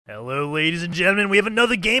Hello, ladies and gentlemen. We have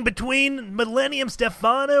another game between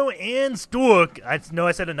Mil.Stephano and Stork. I know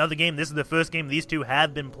I said another game. This is the first game these two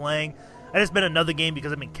have been playing. It's been another game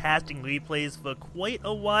because I've been casting replays for quite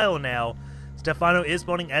a while now. Stephano is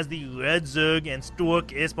spawning as the red Zerg, and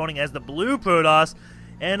Stork is spawning as the blue Protoss.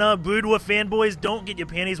 And Brood War fanboys, don't get your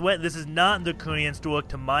panties wet. This is not the Korean Stork,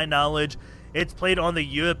 to my knowledge. It's played on the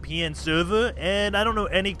European server, and I don't know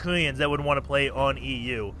any Koreans that would want to play on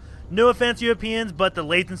EU. No offense, Europeans, but the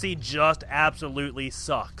latency just absolutely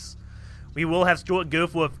sucks. We will have Stork go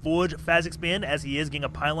for a Forge Fast Expand, as he is getting a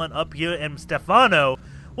pylon up here, and Stephano,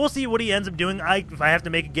 we'll see what he ends up doing. If I have to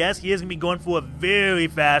make a guess, he is going to be going for a very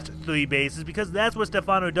fast 3 bases, because that's what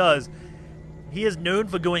Stephano does. He is known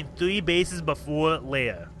for going 3 bases before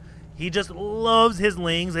lair. He just loves his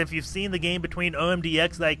lings. If you've seen the game between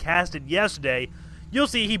OMDX that I casted yesterday, you'll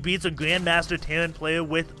see he beats a Grandmaster Terran player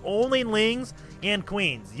with only lings and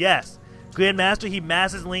queens. Yes, Grandmaster, he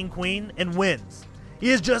masses ling queen and wins. He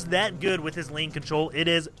is just that good with his ling control. It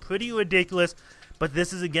is pretty ridiculous, but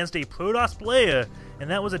this is against a Protoss player, and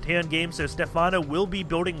that was a Terran game, so Stephano will be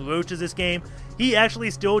building Roaches this game. He actually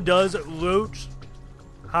still does Roach,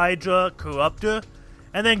 Hydra, Corruptor,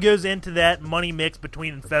 and then goes into that money mix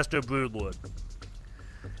between Infestor, Broodlord.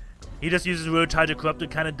 He just uses Roach, Hydra, Corruptor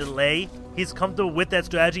kind of delay. He's comfortable with that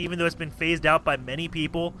strategy, even though it's been phased out by many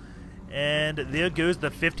people. And there goes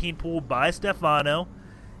the 15 pool by Stephano.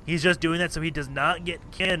 He's just doing that so he does not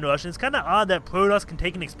get cannon rush. And it's kind of odd that Protoss can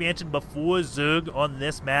take an expansion before Zerg on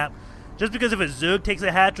this map. Just because if a Zerg takes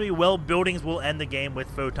a hatchery, well, buildings will end the game with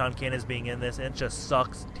photon cannons being in this, and it just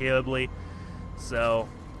sucks terribly. So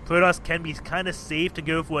Protoss can be kind of safe to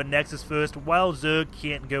go for a Nexus first, while Zerg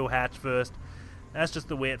can't go hatch first. That's just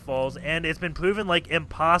the way it falls, and it's been proven like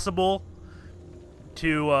impossible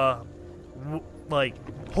to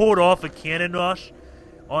hold off a cannon rush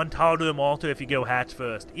on Tal'Darim altar if you go hatch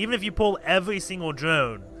first. Even if you pull every single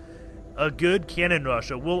drone, a good cannon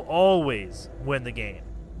rusher will always win the game.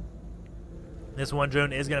 This one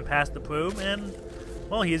drone is going to pass the probe, and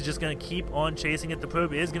well, he's just going to keep on chasing it. The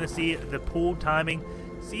probe is going to see the pull timing,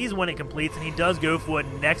 sees when it completes, and he does go for a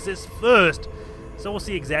Nexus first. So we'll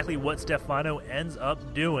see exactly what Stephano ends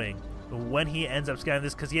up doing when he ends up scanning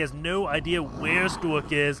this, because he has no idea where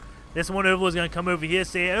Stork is. This one Overlord is going to come over here,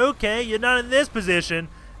 say, okay, you're not in this position.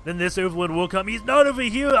 Then this Overlord will come. He's not over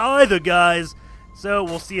here either, guys. So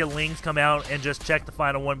we'll see a Lings come out and just check the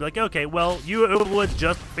final one. Be like, okay, well, you Overlords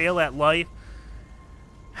just fail at life.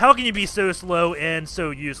 How can you be so slow and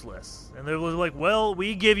so useless? And the Overlords are like, well,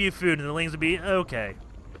 we give you food. And the Lings would be, okay,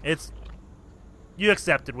 you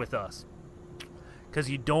accept it with us. Because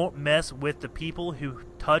you don't mess with the people who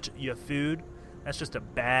touch your food. That's just a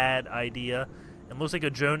bad idea. And looks like a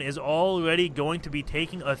drone is already going to be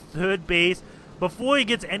taking a 3rd base before he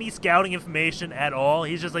gets any scouting information at all.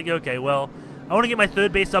 He's just like, okay, well, I want to get my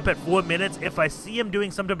 3rd base up at 4 minutes. If I see him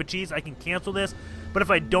doing some type of cheese, I can cancel this. But if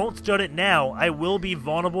I don't start it now, I will be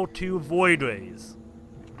vulnerable to Void Rays.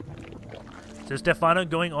 So Stephano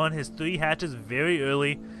going on his 3 hatches very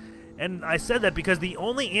early. And I said that because the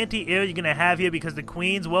only anti-air you're going to have here, because the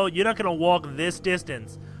queens, well, you're not going to walk this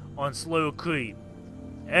distance on slow creep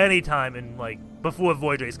anytime in, before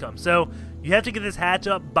Void Rays come. So you have to get this hatch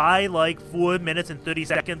up by, 4 minutes and 30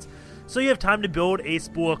 seconds. So you have time to build a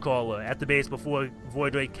Spore Caller at the base before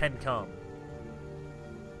Void Ray can come.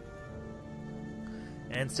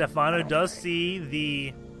 And Stephano does see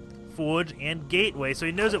the Forge and Gateway, so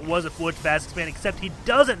he knows it was a Forge Fast Expand, except he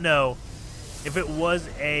doesn't know if it was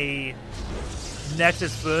a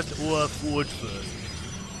Nexus first or a Forge first.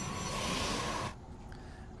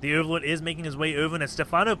 The Overlord is making his way over, and if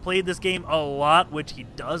Stephano played this game a lot, which he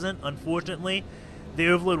doesn't, unfortunately, the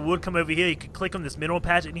Overlord would come over here. He could click on this mineral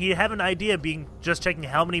patch, and he'd have an idea being just checking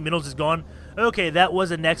how many minerals is gone. Okay, that was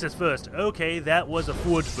a Nexus first. Okay, that was a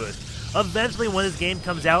Forge first. Eventually, when this game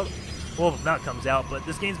comes out, well, not comes out, but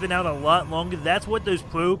this game's been out a lot longer, that's what those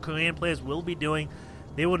pro Korean players will be doing.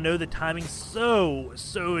 They will know the timing so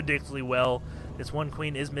ridiculously well. This one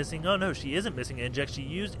queen is missing. Oh no, she isn't missing an inject. She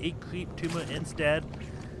used a creep tumor instead.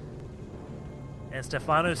 And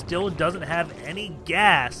Stephano still doesn't have any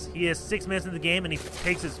gas. He has 6 minutes in the game, and he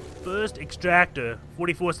takes his first extractor.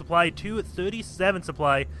 44 supply to 37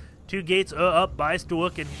 supply. 2 gates are up by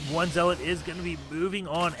Stork, and 1 Zealot is going to be moving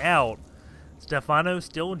on out. Stephano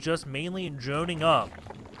still just mainly droning up.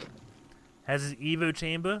 Has his Evo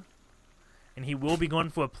chamber. And he will be going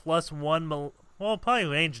for a +1, well, probably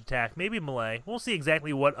range attack, maybe melee. We'll see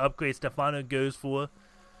exactly what upgrade Stephano goes for.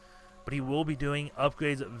 But he will be doing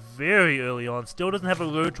upgrades very early on. Still doesn't have a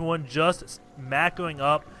Roach one, just macroing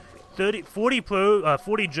up.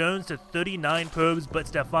 40 drones to 39 probes, but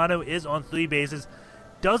Stephano is on 3 bases.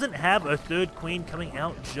 doesn't have a third queen coming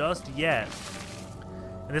out just yet.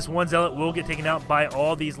 And this one zealot will get taken out by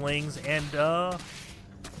all these lings, and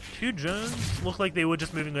 2 drones look like they were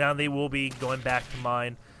just moving around. They will be going back to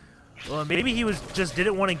mine. Well, maybe he just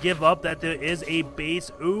didn't want to give up that there is a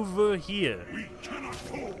base over here.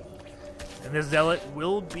 And this zealot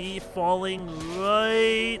will be falling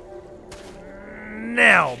right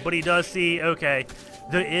now. But he does see, okay,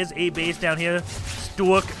 there is a base down here.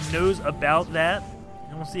 Stork knows about that.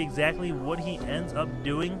 And we'll see exactly what he ends up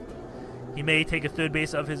doing. He may take a third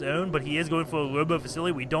base of his own, but he is going for a robo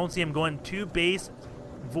facility. We don't see him going to base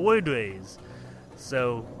Void Rays.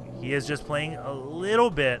 So he is just playing a little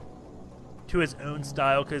bit to his own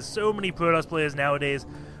style, because so many Protoss players nowadays,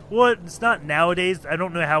 well, it's not nowadays, I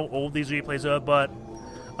don't know how old these replays are, but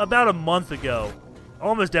about a month ago,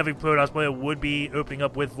 almost every Protoss player would be opening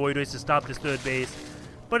up with Void Rays to stop this third base,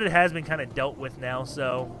 but it has been kind of dealt with now,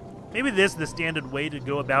 so maybe this is the standard way to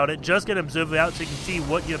go about it. Just get an observer out so you can see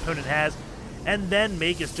what your opponent has, and then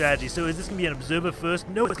make a strategy. So is this going to be an observer first?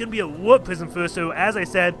 No, it's going to be a warp prism first. So as I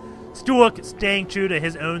said, Stork staying true to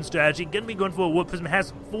his own strategy. Going to be going for a warp prism.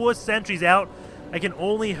 Has 4 sentries out. I can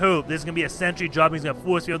only hope this is going to be a sentry job. He's going to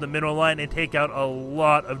force field the mineral line and take out a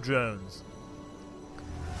lot of drones.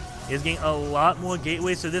 He's getting a lot more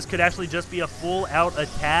gateways, so this could actually just be a full-out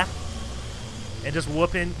attack. And just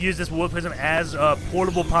use this warp prism as a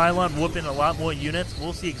portable pylon, whoop in a lot more units.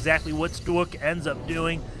 We'll see exactly what Stork ends up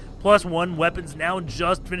doing. +1 weapons now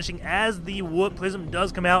just finishing as the warp prism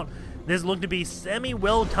does come out. This looked to be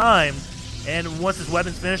semi-well timed, and once this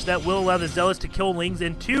weapon's finished, that will allow the Zealots to kill Lings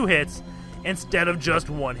in 2 hits instead of just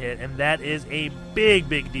 1 hit, and that is a big,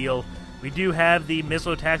 big deal. We do have the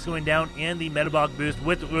missile attacks going down and the metabolic boost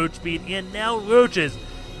with Roach speed, and now Roaches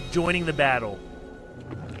joining the battle.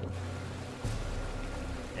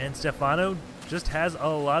 And Stephano just has a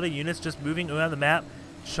lot of units just moving around the map,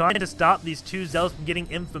 trying to stop these 2 Zealots from getting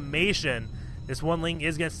information. This one Ling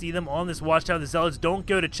is going to see them on this watchtower. The Zealots don't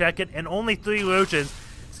go to check it, and only 3 Roaches.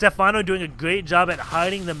 Stephano doing a great job at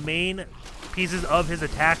hiding the main pieces of his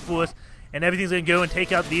attack force, and everything's going to go and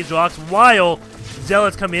take out these rocks while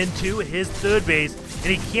Zealots come into his third base.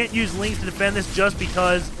 And he can't use Lings to defend this just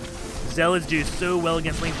because Zealots do so well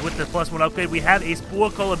against Lings with the +1 upgrade. We have a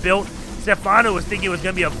Spore Caller built. Stephano was thinking it was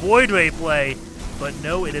going to be a Void Ray play, but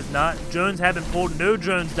no, it is not. Drones have been pulled. No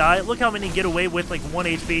drones die. Look how many get away with like 1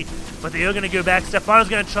 HP, but they are going to go back. Stephano's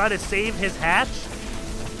going to try to save his hatch,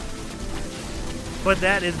 but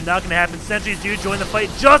that is not going to happen. Sentries do join the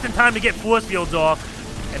fight just in time to get force fields off,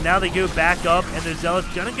 and now they go back up, and the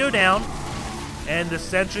Zealot's going to go down, and the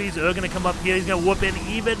Sentries are going to come up here. He's going to whoop in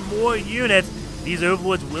even more units. These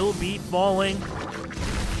Overlords will be falling.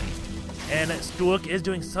 And Stork is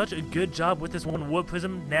doing such a good job with this one warp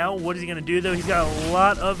prism. Now, what is he going to do, though? He's got a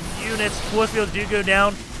lot of units. Force fields do go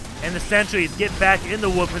down, and the sentries get back in the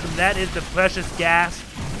warp prism. That is the precious gas.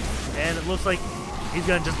 And it looks like he's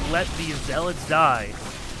going to just let these Zealots die.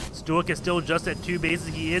 Stork is still just at 2 bases.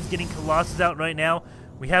 He is getting Colossus out right now.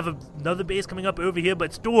 We have another base coming up over here,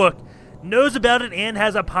 but Stork knows about it and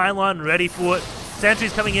has a pylon ready for it.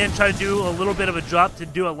 Sentries coming in, try to do a little bit of a drop to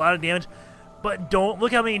do a lot of damage. But don't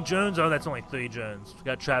look how many drones are. That's only 3 drones.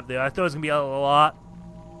 Got trapped there. I thought it was going to be a lot.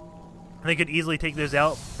 They could easily take those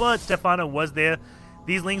out, but Stephano was there.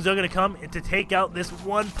 These Lings are going to come to take out this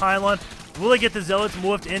one pylon. Will they get the Zealots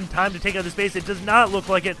morphed in time to take out this base? It does not look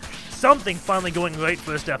like it. Something finally going right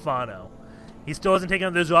for Stephano. He still hasn't taken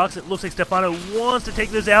out those rocks. It looks like Stephano wants to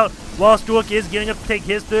take those out, while Stork is getting up to take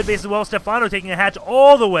his third base as well. Stephano taking a hatch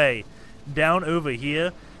all the way down over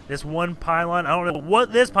here. This one pylon, I don't know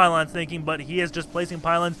what this pylon's thinking, but he is just placing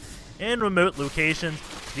pylons in remote locations.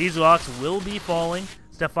 These rocks will be falling.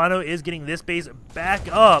 Stephano is getting this base back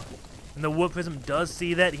up, and the warp prism does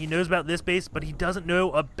see that. He knows about this base, but he doesn't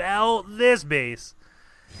know about this base.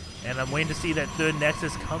 And I'm waiting to see that third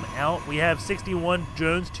Nexus come out. We have 61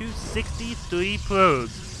 drones to 63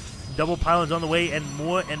 probes. Double pylons on the way, and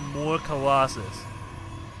more Colossus.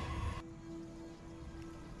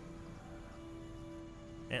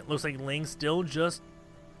 And it looks like Ling's still just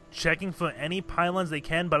checking for any pylons they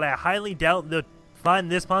can, but I highly doubt they'll find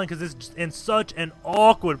this pylon because it's just in such an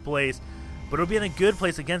awkward place. But it'll be in a good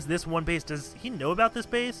place against this one base. Does he know about this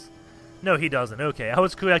base? No, he doesn't. Okay, I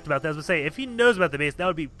was correct about that. I was going to say, if he knows about the base, that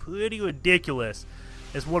would be pretty ridiculous.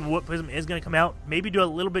 This one warp prism is going to come out, maybe do a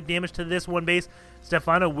little bit damage to this one base.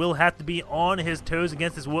 Stephano will have to be on his toes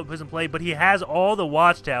against this warp prism play, but he has all the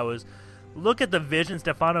watchtowers. Look at the vision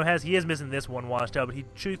Stephano has. He is missing this one watchtower, but he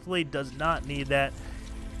truthfully does not need that.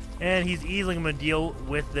 And he's easily going to deal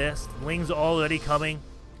with this. Ling's already coming,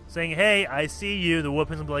 saying, hey, I see you. The warp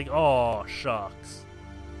prism will be like, oh, shucks.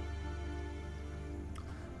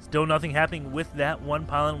 Still nothing happening with that one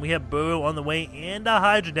pylon. We have Burrow on the way and a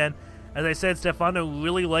Hydra Den. As I said, Stephano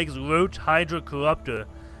really likes Roach, Hydra, Corruptor.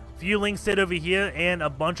 Few Lings sit over here and a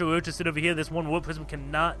bunch of Roaches sit over here. This one Warp Prism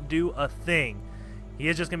cannot do a thing. He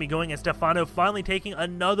is just going to be going, and Stephano finally taking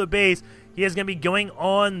another base. He is going to be going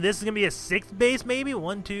on, this is going to be a 6th base maybe?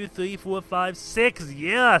 1, 2, 3, 4, 5, 6.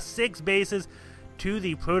 Yeah, 6 bases to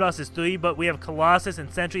the Protoss 3, but we have Colossus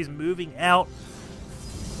and Sentries moving out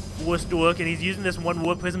for Stork, and he's using this one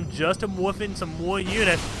Warp Prism just to morph in some more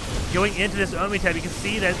units. Going into this army tab, you can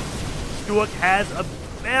see that Stork has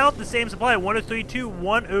about the same supply, 103 to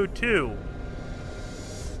 102.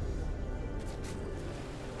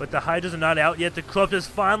 But the Hydras are not out yet. The Corruptors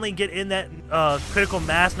finally get in that critical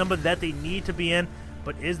mass number that they need to be in,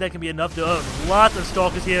 but is that going to be enough? There are lots of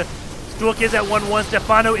Stalkers here. Stork is at 1-1,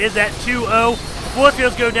 Stephano is at 2-0. Force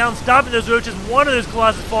fields go down, stopping those Roaches. One of those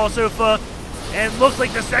Colossus falls so far. And looks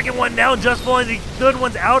like the second one now just falling. The third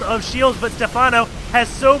one's out of shields, but Stephano has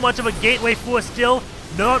so much of a gateway force still.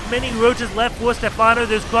 Not many Roaches left for Stephano.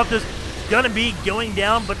 Those Corruptors gonna be going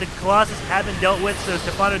down, but the Colossus have been dealt with, so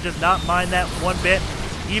Stephano does not mind that one bit.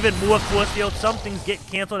 Even more force field. Some things get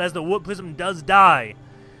canceled as the Warp Prism does die.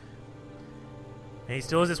 And he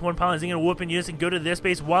still has this one pylon. Is he going to warp in unison and go to this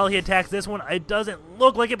base while he attacks this one? It doesn't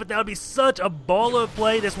look like it, but that would be such a baller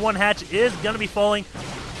play. This one hatch is going to be falling.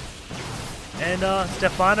 And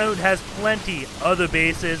Stephano has plenty other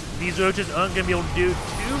bases. These Roaches aren't going to be able to do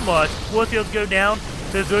too much. Force fields go down.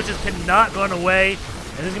 So those Roaches cannot run away.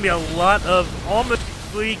 And there's going to be a lot of almost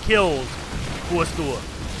 3 kills for Stork.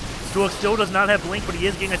 Stork still does not have Blink, but he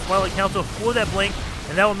is getting a Twilight Council for that Blink.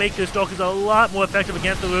 And that will make those Stalkers a lot more effective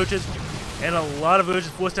against the Roaches. And a lot of Roaches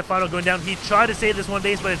for Stephano going down. He tried to save this one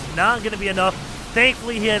base, but it's not going to be enough.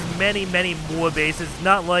 Thankfully, he has many, many more bases. It's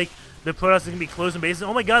not like the Protoss is going to be closing bases.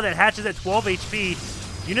 Oh my god, that hatch is at 12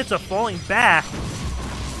 HP. Units are falling back.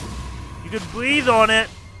 You could breathe on it.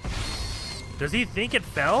 Does he think it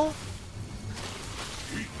fell?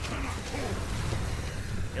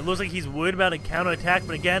 It looks like he's worried about a counterattack,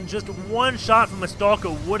 but again, just one shot from a Stalker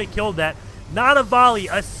would have killed that. Not a volley,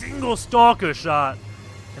 a single Stalker shot.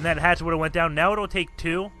 And that hatch would have went down. Now it'll take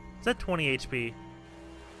 2. Is that 20 HP?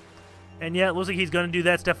 And yeah, it looks like he's going to do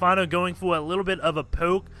that. Stephano going for a little bit of a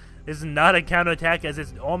poke. This is not a counterattack as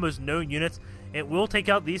it's almost no units. It will take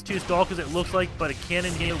out these 2 Stalkers, it looks like, but a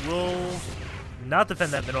cannon here will not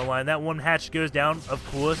defend that middle line. That one hatch goes down, of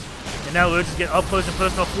course. And now Roaches get up close and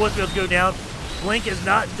personal. Force fields go down. Blink is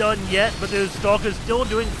not done yet, but those Stalkers still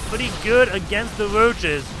doing pretty good against the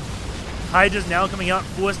Roaches. Hydra's now coming out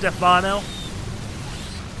for Stephano.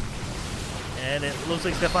 And it looks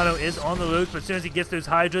like Stephano is on the ropes, but as soon as he gets those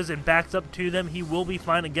Hydras and backs up to them, he will be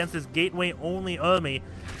fine against this gateway-only army.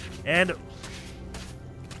 And,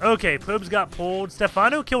 okay, probes got pulled.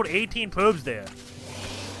 Stephano killed 18 probes there.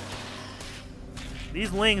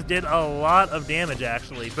 These Lings did a lot of damage,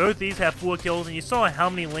 actually. Both these have 4 kills, and you saw how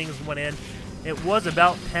many Lings went in. It was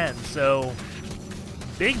about 10, so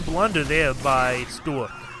big blunder there by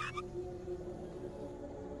Stork.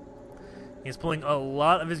 He's pulling a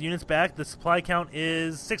lot of his units back. The supply count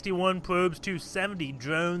is 61 probes to 70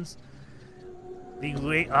 drones. The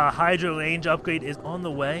Hydra range upgrade is on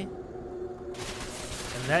the way.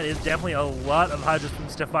 And that is definitely a lot of Hydras from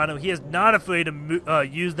Stephano. He is not afraid to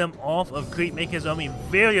use them off of creep, making his army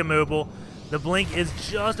very immobile. The Blink is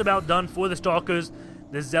just about done for the Stalkers.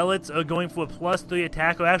 The Zealots are going for a +3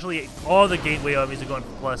 attack. Or actually, all the Gateway armies are going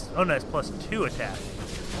for plus... Oh no, it's +2 attack.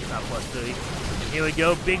 Not +3. Here we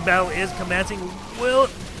go. Big battle is commencing. Will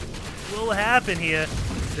happen here.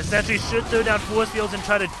 The Sentry should throw down force fields and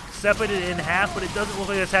try to separate it in half, but it doesn't look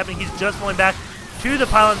like that's happening. He's just falling back to the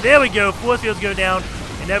pylon. There we go. Force fields go down,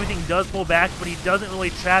 and everything does pull back, but he doesn't really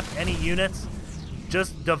trap any units.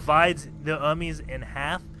 Just divides the armies in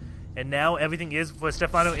half. And now everything is for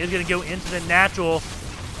Stephano is going to go into the natural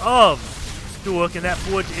of Stork, and that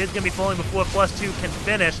forge is going to be falling before +2 can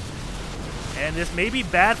finish. And this may be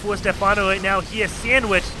bad for Stephano right now. He is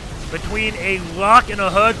sandwiched between a rock and a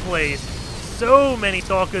hard place. So many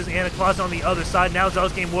Stalkers and a Colossus on the other side. Now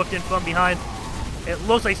Zealot's getting warped in from behind. It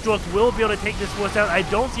looks like Stork will be able to take this force out. I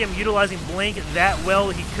don't see him utilizing Blink that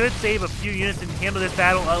well. He could save a few units and handle this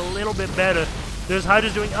battle a little bit better. Those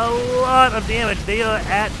Hydras doing a lot of damage. They are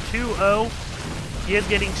at 2-0. He is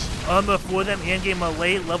getting armor for them and getting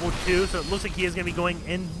Melee level 2. So it looks like he is going to be going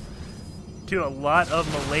in to a lot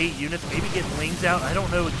of Melee units, maybe get Lings out. I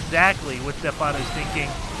don't know exactly what Stephano's thinking.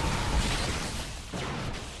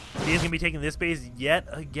 He is going to be taking this base yet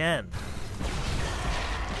again.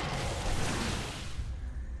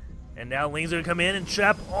 And now Lings are going to come in and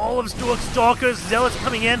trap all of Stork's Stalkers. Zealots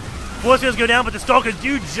coming in. Force fields go down, but the Stalkers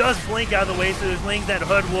do just blink out of the way, so those lings that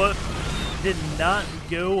heard work did not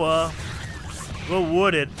go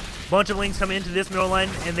rewarded. Bunch of lings come into this middle line,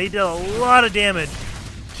 and they did a lot of damage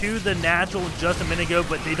to the natural just a minute ago,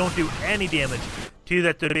 but they don't do any damage to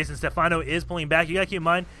that third base, and Stephano is pulling back. You gotta keep in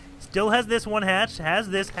mind, still has this one hatch, has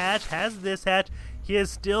this hatch. He is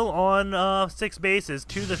still on 6 bases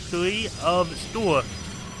to the 3 of Stork.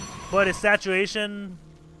 But his saturation,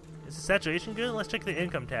 is his saturation good? Let's check the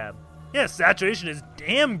income tab. Yeah, saturation is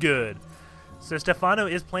damn good. So Stephano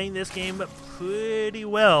is playing this game pretty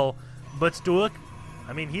well, but Stork,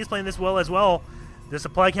 I mean, he's playing this well as well. The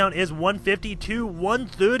supply count is 150 to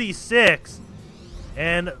 136.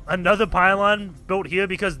 And another pylon built here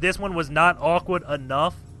because this one was not awkward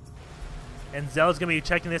enough. And Zell's going to be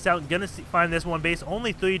checking this out. Going to find this one base.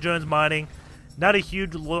 Only 3 drones mining. Not a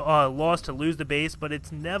huge loss to lose the base, but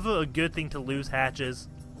it's never a good thing to lose hatches.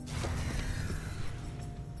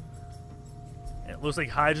 And it looks like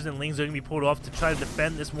Hydras and Lings are going to be pulled off to try to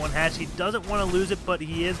defend this one hatch. He doesn't want to lose it, but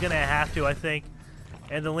he is going to have to, I think.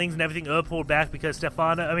 And the Lings and everything are pulled back because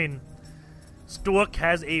Stork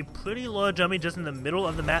has a pretty large army just in the middle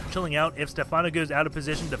of the map chilling out. If Stephano goes out of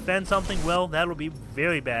position to defend something, well, that'll be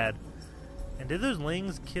very bad. And did those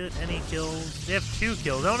Lings get any kills? They have 2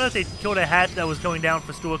 kills. I don't know if they killed a hatch that was going down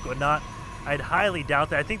for Stork or not. I'd highly doubt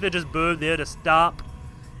that. I think they're just burrowed there to stop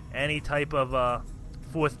any type of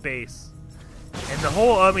 4th base. And the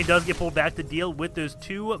whole army does get pulled back to deal with those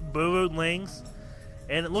 2 burrowed Lings.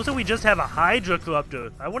 And it looks like we just have a Hydra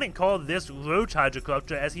Corruptor. I wouldn't call this Roach Hydra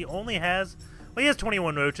Corruptor, as he only has... Well, he has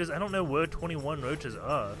 21 roaches. I don't know where 21 roaches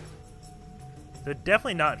are. They're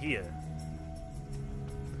definitely not here.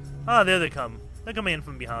 Ah, there they come. They're coming in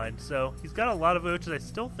from behind. So, he's got a lot of roaches. I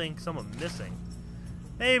still think some are missing.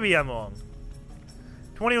 Maybe I'm wrong.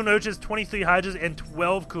 21 roaches, 23 Hydras, and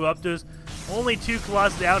 12 Corruptors. Only 2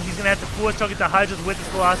 Colossus out. He's going to have to force target the Hydras with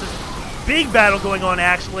the Colossus. Big battle going on,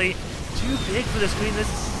 actually. Too big for the screen. This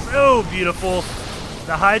is so beautiful.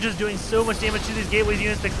 The Hydra's doing so much damage to these Gateways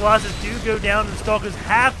units. The Colossus do go down, and the Stalkers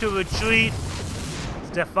have to retreat.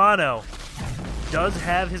 Stephano does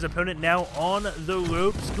have his opponent now on the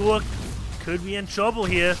rope. Stork could be in trouble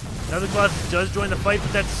here. Another Colossus does join the fight,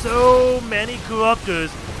 but that's so many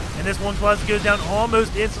Corruptors. And this one Colossus goes down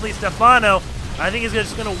almost instantly. Stephano, I think, is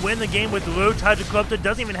just going to win the game with the Roach Hydra Corruptor.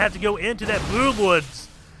 Doesn't even have to go into that Broodlords.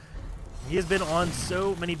 He has been on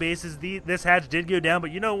so many bases. This hatch did go down,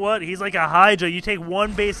 but you know what? He's like a Hydra. You take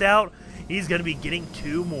 1 base out, he's going to be getting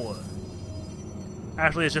 2 more.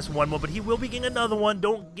 Actually, it's just 1 more, but he will be getting another one.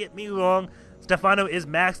 Don't get me wrong. Stephano is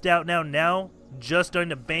maxed out now just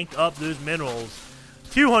starting to bank up those minerals.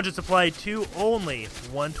 200 supply to only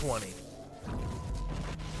 120.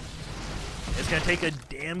 It's going to take a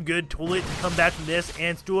damn good toilet to come back from this,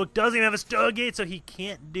 and Stork doesn't even have a Stargate, so he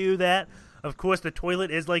can't do that. Of course, the toilet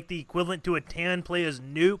is like the equivalent to a Terran player's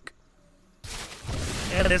nuke.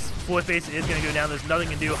 And this 4th base is going to go down. There's nothing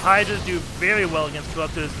to do. Hydras do very well against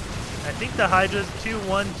Corruptors. I think the Hydras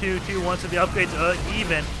 2-1, 2-2-1, so the upgrades are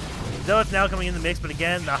even. Zealot's now coming in the mix, but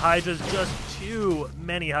again, the Hydras, just too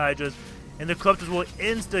many Hydras. And the Corruptors will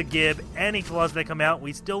insta-gib any Colossus that come out.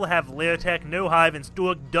 We still have Lair Tech, no Hive, and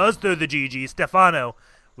Stork does throw the GG. Stephano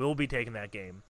will be taking that game.